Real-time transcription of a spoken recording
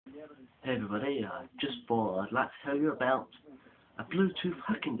Hey everybody, just thought I'd like to tell you about a Bluetooth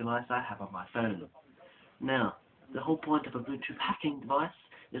hacking device I have on my phone. Now, the whole point of a Bluetooth hacking device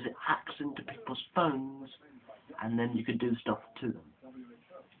is it hacks into people's phones and then you can do stuff to them.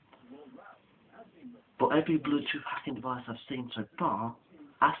 But every Bluetooth hacking device I've seen so far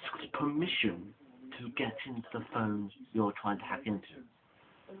asks permission to get into the phone you're trying to hack into.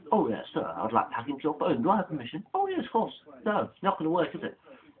 Oh yes, sir, I'd like to hack into your phone. Do I have permission? Oh yes, of course. No, it's not going to work, is it?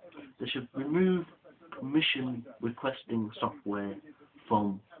 They should remove permission requesting software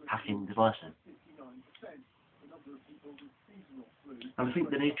from hacking devices. And I think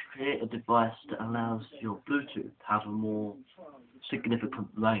they need to create a device that allows your Bluetooth to have a more significant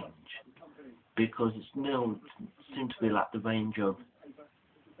range, because it's now seems to be like the range of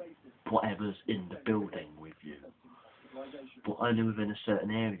whatever's in the building with you, but only within a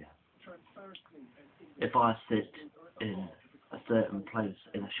certain area. If I sit in a certain place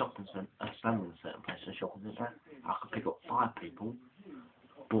in a shopping centre, stand in a certain place in a shopping centre, I could pick up 5 people,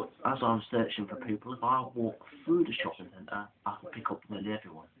 but as I'm searching for people, if I walk through the shopping centre, I can pick up nearly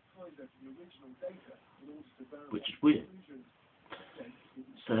everyone, which is weird.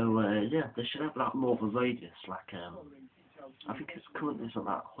 So yeah, they should have like more of a radius, like I think it's currently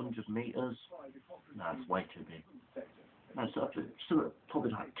something like 100 metres. No, it's way too big. No, so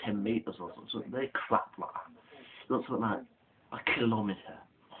probably like 10 metres or something. So they crap like that. Not something like a kilometre.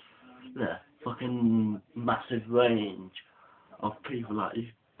 Yeah, fucking massive range of people like you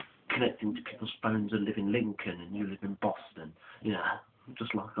connecting to people's phones and live in Lincoln and you live in Boston. Yeah,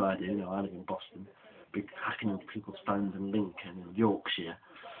 just like I do. You know, I live in Boston. Be hacking into people's phones in Lincoln and Yorkshire.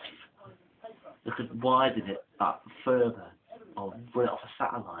 They could widen it up further or run it off a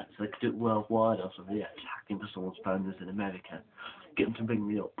satellite so they could do it worldwide or something. Yeah, just hack into someone's phone that's in America. Get them to ring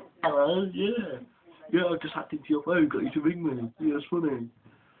me up. Hello, yeah. Yeah, I just hacked into your phone, got you to ring me. Yeah, it's funny.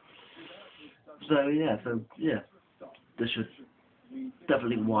 So yeah, they should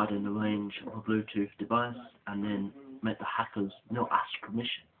definitely widen the range of a Bluetooth device and then make the hackers not ask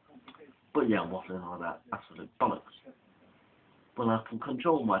permission. But yeah, I'm waffling all that absolute bollocks. Well, I can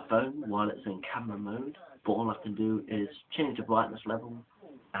control my phone while it's in camera mode, but all I can do is change the brightness level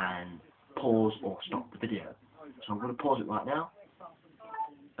and pause or stop the video. So I'm going to pause it right now,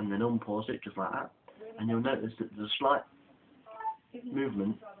 and then unpause it just like that, and you'll notice that there's a slight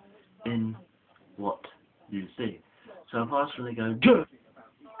movement in what you see. So if I suddenly go, Duh!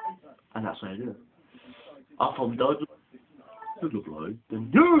 And that's what I do. Up on Dudley, then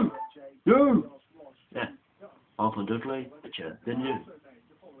you! Yeah. I'm from Dudley, richer than you.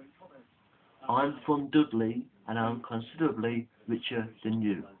 I'm from Dudley, and I'm considerably richer than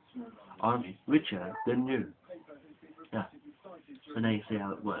you. I'm richer than you. Yeah. So now you see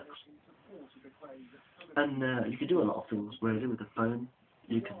how it works. And you can do a lot of things really with the phone.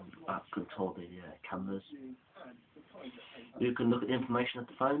 You can control the cameras. You can look at the information of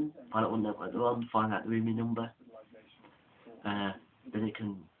the phone, find out what network they're on, find out the rooming number. Then you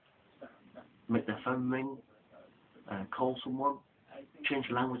can make their phone ring. Call someone, change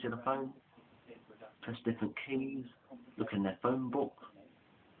the language of the phone, press different keys, look in their phone book,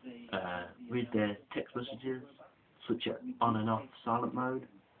 read their text messages, switch it on and off silent mode,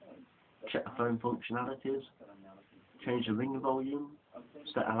 check the phone functionalities, change the ring volume,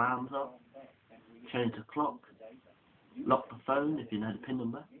 set alarms up, change the clock, lock the phone if you know the PIN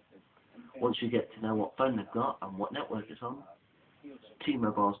number. Once you get to know what phone they've got and what network it's on,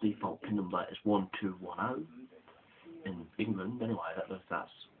 T-Mobile's default PIN number is 1210. In England, anyway, I don't know if that's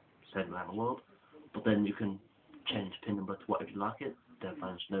the same around the world, but then you can change the PIN number to whatever you like it. Their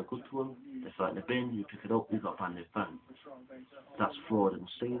phone's no good to them, they throw it in the bin, you pick it up, you've got a brand new phone. That's fraud and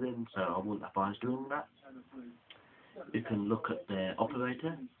stealing, so I wouldn't advise doing that. You can look at their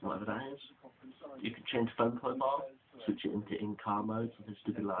operator, whatever that is. You can change the phone profile, switch it into in-car mode, something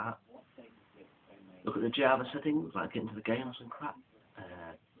stupid like that. Look at the Java settings, like get into the games and crap.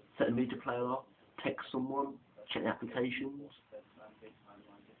 Set a media player off, text someone, check the applications,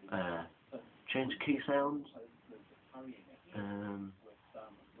 change key sounds,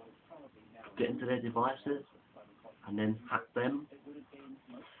 get into their devices and then hack them,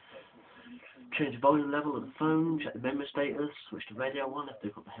 change the volume level of the phone, check the memory status, switch the radio on if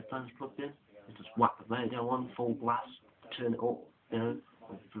they've got the headphones plugged in, you just whack the radio on full blast, turn it up, you know,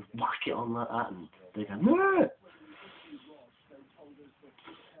 just whack it on like that and they go, no!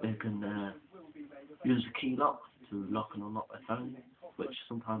 You can use the key lock to lock and unlock their phone, which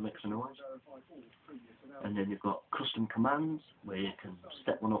sometimes makes a noise. And then you've got custom commands where you can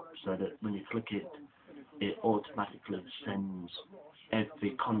set one up so that when you click it, it automatically sends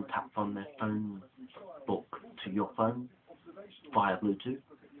every contact from their phone book to your phone via Bluetooth.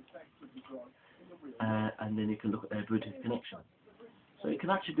 and then you can look at their Bluetooth connection. So you can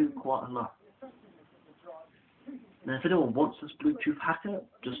actually do quite a lot. Now if anyone wants this Bluetooth hacker,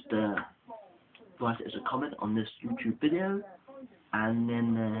 just write it as a comment on this YouTube video, and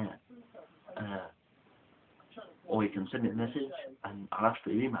then or you can send me a message and I'll ask for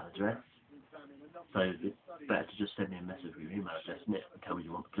your email address. So it's better to just send me a message with your email address, isn't it, and tell me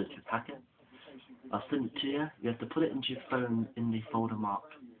you want the Bluetooth hacker. I'll send it to you. You have to put it into your phone in the folder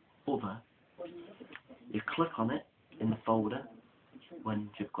marked Other. You click on it in the folder when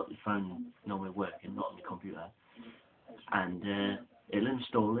you've got your phone normally working, not on your computer, and it'll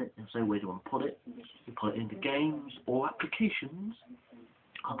install it and say where do you want to put it. You put it into games or applications.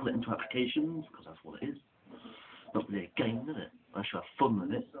 I'll put it into applications because that's what it is. Not really a game, is it? Unless you have fun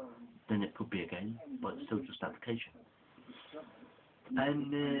with it, then it could be a game, but it's still just application.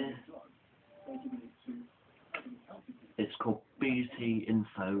 And it's called BT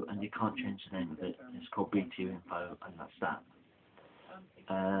Info, and you can't change the name of it. It's called BT Info, and that's that.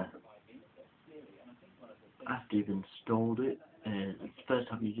 After you've installed it, the first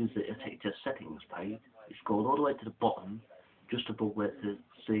time you use it, it'll take you to a settings page. You scroll all the way to the bottom, just above where it says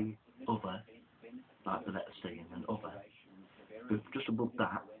C, Other, like the letter C and then Other. Just above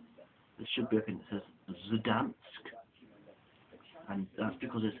that, there should be a thing that says Zdansk, and that's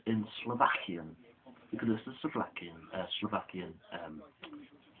because it's in Slovakian. Because it's a Slovakian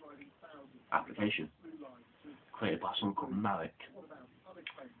application created by someone called Marek,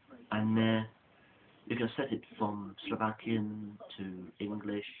 and you can set it from Slovakian to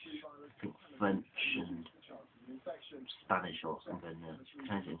English, I think French and Spanish or something. You can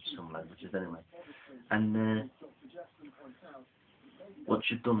change it into some languages anyway. And once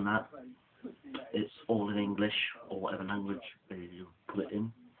you've done that, it's all in English or whatever language you put it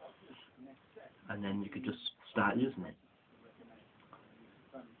in, and then you could just start using it.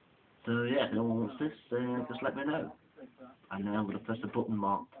 So yeah, if anyone wants this, just let me know. And now I'm going to press the button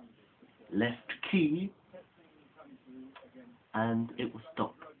marked left key, and it will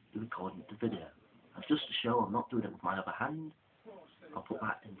stop the recording of the video. That's just to show I'm not doing it with my other hand. I'll put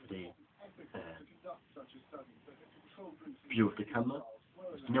that into the view of the camera.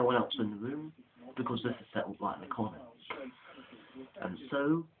 There's no one else in the room because this is set up right in the corner. And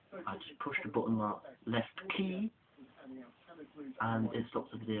so I just push the button marked left key, and it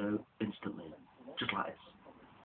stops the video instantly, just like this.